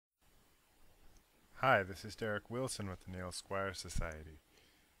Hi, this is Derek Wilson with the Neil Squire Society.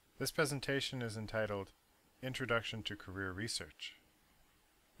 This presentation is entitled Introduction to Career Research.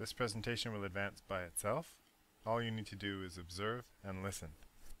 This presentation will advance by itself. All you need to do is observe and listen.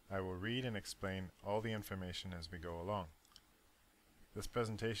 I will read and explain all the information as we go along. This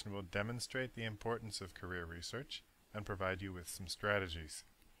presentation will demonstrate the importance of career research and provide you with some strategies.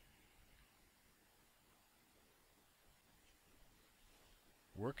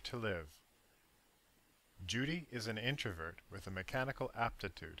 Work to live. Judy is an introvert with a mechanical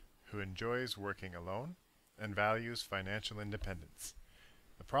aptitude who enjoys working alone and values financial independence.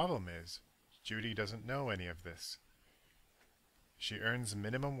 The problem is, Judy doesn't know any of this. She earns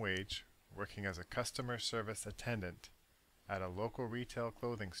minimum wage working as a customer service attendant at a local retail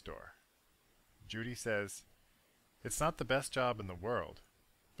clothing store. Judy says, "It's not the best job in the world,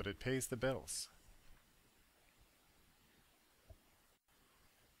 but it pays the bills."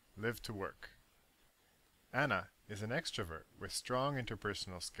 Live to work. Anna is an extrovert with strong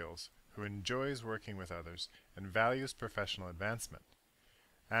interpersonal skills who enjoys working with others and values professional advancement.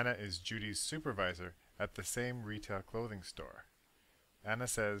 Anna is Judy's supervisor at the same retail clothing store. Anna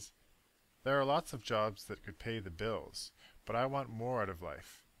says, "There are lots of jobs that could pay the bills, but I want more out of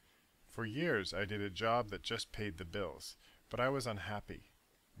life. For years I did a job that just paid the bills, but I was unhappy.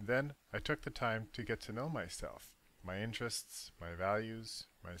 Then I took the time to get to know myself, my interests, my values,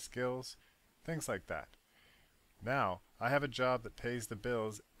 my skills, things like that. Now I have a job that pays the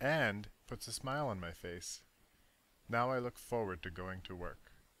bills and puts a smile on my face. Now I look forward to going to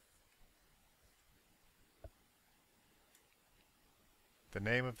work." The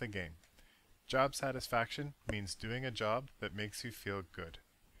name of the game. Job satisfaction means doing a job that makes you feel good.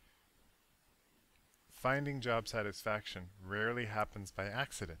 Finding job satisfaction rarely happens by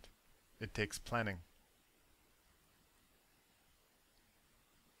accident. It takes planning.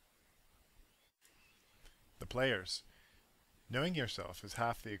 The players. Knowing yourself is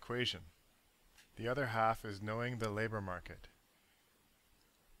half the equation. The other half is knowing the labor market.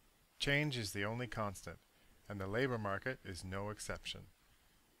 Change is the only constant, and the labor market is no exception.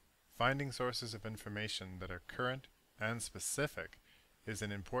 Finding sources of information that are current and specific is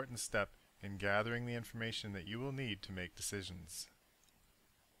an important step in gathering the information that you will need to make decisions.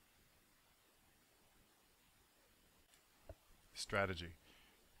 Strategy.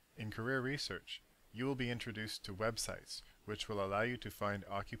 In career research, you will be introduced to websites which will allow you to find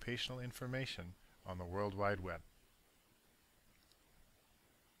occupational information on the World Wide Web.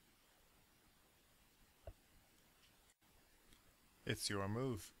 It's your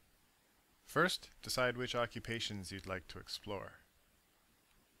move. First, decide which occupations you'd like to explore.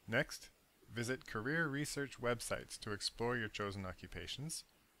 Next, visit career research websites to explore your chosen occupations.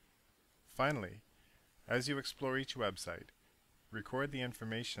 Finally, as you explore each website, record the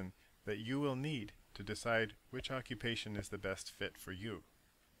information that you will need to decide which occupation is the best fit for you.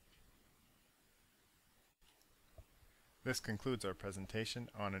 This concludes our presentation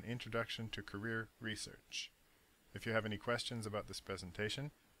on an introduction to career research. If you have any questions about this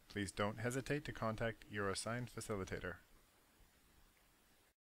presentation, please don't hesitate to contact your assigned facilitator.